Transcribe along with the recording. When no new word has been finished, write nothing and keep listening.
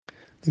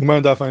The Gemara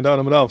in Daf Ayin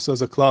Amud Aleph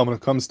says a klal when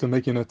it comes to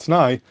making a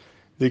tenai,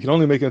 that you can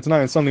only make a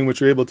tenai in something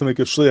which you're able to make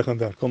a shliach on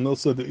that. Kol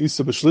milsa the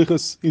isa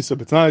b'shlichus, isa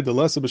b'tenai, the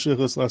lesa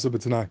b'shlichus, lesa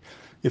b'tenai.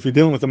 If you're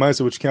dealing with a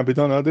ma'aser which can't be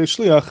done on a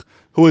shliach,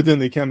 who would then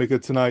they can't make a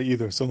tenai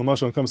either. So the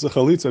mashal when it comes to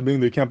chalitza, being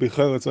they can't be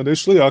chalitza on a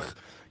shliach,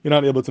 you're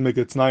not able to make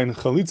a tenai in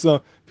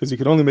chalitza because you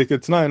can only make a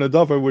tenai in a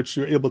davar which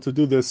you're able to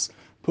do this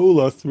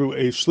pa'ula through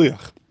a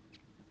shliach.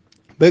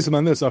 Based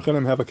on this,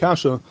 Achanim have a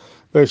kasha,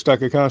 very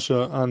stark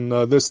kasha on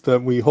this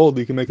that we hold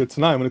that you can make a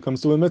tenai when it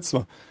comes to a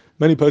mitzvah.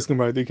 Many poskim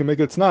write that you can make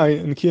a tenai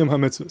in kiyum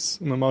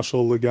ha-mitzvahs. In the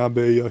mashal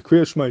legabe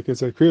kriya shema, you can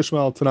say kriya shema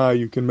al tenai.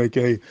 You can make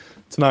a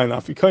tenai in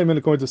afikayim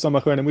according to some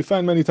achanim. We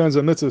find many times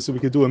a mitzvah, so we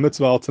could do a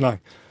mitzvah al tenai.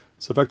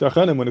 So in fact,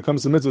 Achanim, when it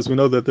comes to mitzvahs, we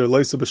know that they're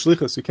leisa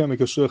b'shlichus. You can't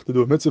make a shliach to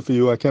do a mitzvah for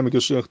you. I can't make a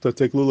shliach to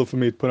take lulav for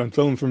me, to put on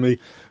film for me,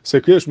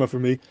 say kriya shema for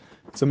me.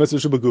 It's a mitzvah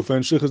shebagufa,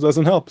 and shlichus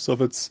doesn't help. So if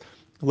it's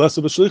less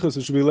of a shlichus,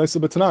 it should be less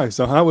of a tenai.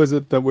 So how is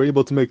it that we're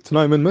able to make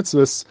tenai min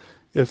mitzvahs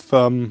if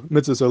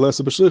mitzvahs are less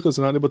of a shlichus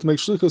and not able to make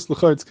shlichus?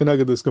 L'chayr, it's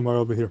connected this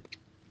Gemara over here.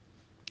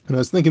 And I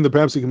was thinking that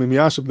perhaps you can be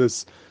miyashav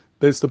this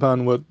based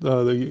upon what the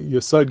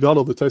Yesod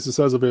Gadol, the Taisa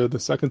says over here, the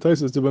second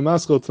Taisa is to be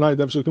maskal tenai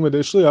dev shekuma de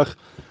shliach.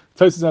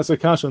 Taisa asks a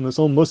kasha on this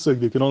whole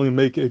musig, you can only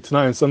make a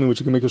tenai on something which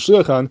you can make a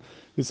shliach on.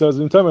 He says,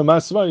 in time of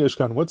masvar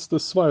yeshkan, what's the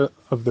svar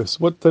of this?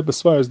 What type of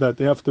svar is that?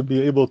 They have to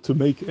be able to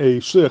make a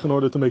shliach in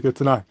order to make a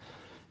tenai.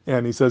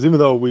 And he says, even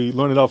though we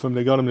learn it out from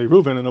Negadim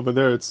Reuven, and over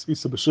there it's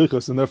Isa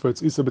b'shlichus, and therefore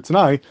it's Isa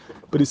b'tenai,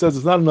 but he says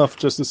it's not enough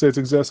just to say it's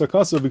Exes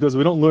HaKasa, because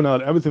we don't learn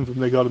out everything from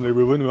Negadim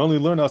Reuven. We only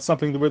learn out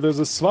something where there's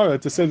a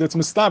svara to say that's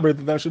mistaber,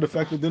 that should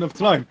affect the din of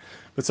tenai.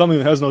 But something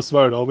that has no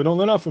svara at all, we don't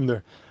learn out from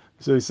there.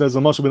 So he says,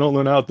 we don't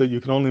learn out that you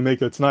can only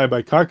make a tenai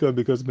by karka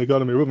because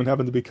Negadim Reuven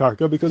happen to be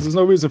karka, because there's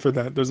no reason for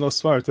that. There's no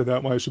svara to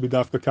that, why it should be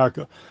dafka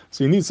karka.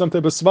 So you need some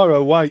type of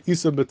svara why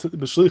Isa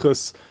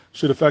b'shlichus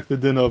should affect the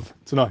din of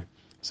tenai.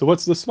 So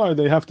what's the svar?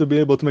 They have to be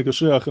able to make a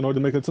shliach in order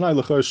to make a tenai.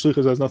 L'chayr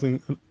shlichus has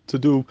nothing to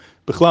do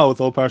b'chlal with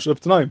the whole parsha of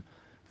tenai.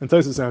 And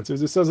Taisus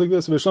answers, it says like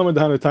this: V'shamad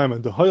dehana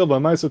taima, the hoyel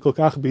b'maisa kol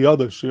kach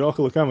biyada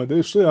shiachal lekama. The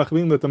shliach,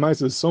 being that the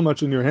maisa is so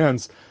much in your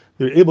hands,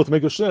 you're able to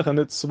make a shliach, and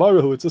it's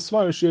svarahu. It's a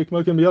svar sheik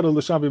mekim biyada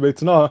l'shavi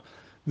beitana.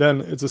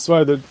 Then it's a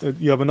svar that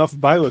you have enough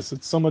bilas.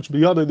 It's so much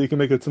biyada that you can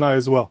make a tenai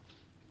as well.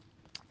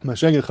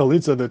 Mashegin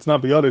chalitza that's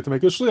not biyada to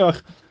make a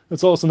shliach.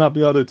 It's also not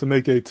biyada to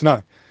make a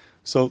tenai.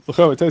 So what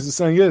Taisus is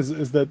saying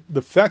is that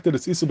the fact that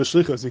it's Isa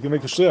b'shlichus, you can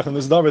make a shliach in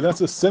this davar, that's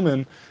a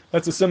simon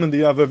that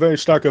you have a very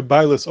stark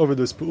bias over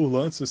this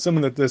pu'ula. It's a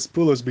simon that this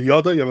pu'ula is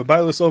biyada, you have a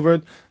bias over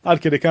it,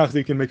 ad kedekach that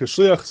you can make a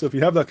shliach. So if you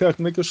have that kach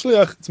to make a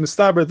shliach, it's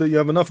mistaber that you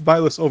have enough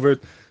bias over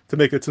it to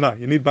make a tenai.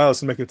 You need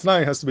bias to make a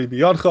tenai, it has to be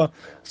biyadcha.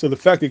 So the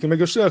fact that you can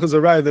make a shliach is a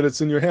raya that it's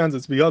in your hands,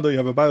 it's biyada, you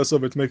have a bias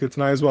over it to make a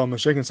tenai as well. I'm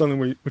shaking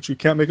something which you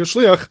can't make a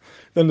shliach,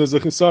 then there's a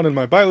chisan in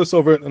my bias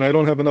over it, and I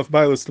don't have enough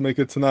bias to make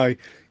a tenai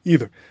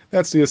either.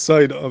 That's the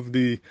aside of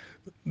the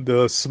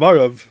svar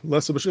of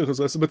lesa b'shlichus,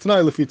 lesa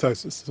b'tenai lefi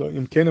Taisus. So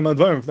im kenim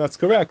advarim, if that's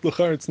correct,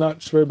 l'chayr it's not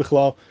shver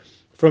b'chlal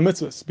for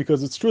mitzvahs,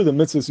 because it's true that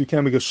mitzvahs you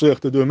can't make a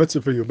shliach to do a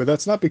mitzvah for you, but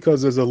that's not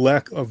because there's a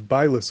lack of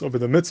bias over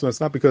the mitzvah. It's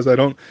not because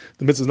the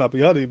mitzvah is not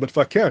biyadi, but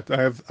fakert.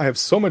 I have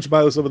so much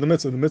bias over the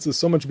mitzvah. The mitzvah is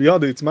so much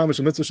biyadi. It's mamish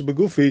a mitzvah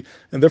shebegufi,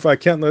 and therefore I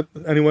can't let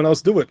anyone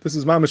else do it. This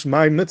is mamish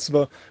my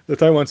mitzvah. The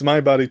Torah wants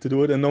my body to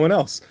do it and no one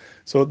else.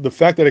 So the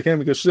fact that I can't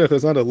make a shliach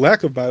is not a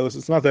lack of bias.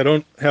 It's not that I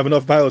don't have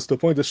enough bias to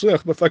appoint a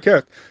shliach, but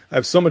fakert. I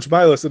have so much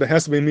bias that it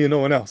has to be me and no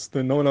one else.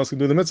 Then no one else can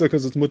do the mitzvah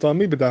because it's mutal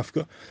mi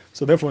b'dafka.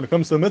 So therefore, when it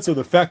comes to the mitzvah,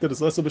 the fact that it's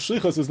less of a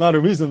shlichus is not a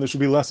reason there should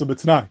be less of a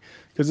tenai,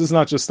 because it's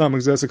not just stam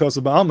exes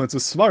HaKasa ba'alma. It's a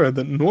svara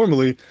that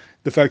normally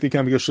the fact that you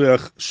can't make a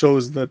shliach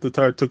shows that the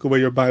Torah took away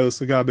your bias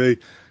legabe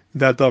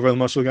that davar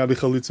l'mashal gabi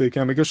chalitza, you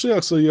can't make a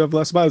shliach, so you have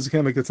less bias, you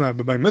can't make a tenai.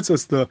 But by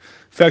mitzvahs, the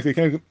fact that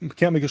you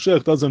can't make a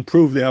shliach doesn't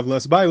prove they have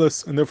less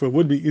bias, and therefore it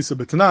would be isa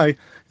b'tenai,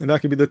 and that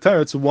could be the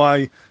teretz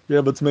why you're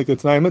able to make a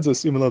tenai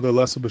mitzvahs even though they're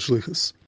less of a shlichus.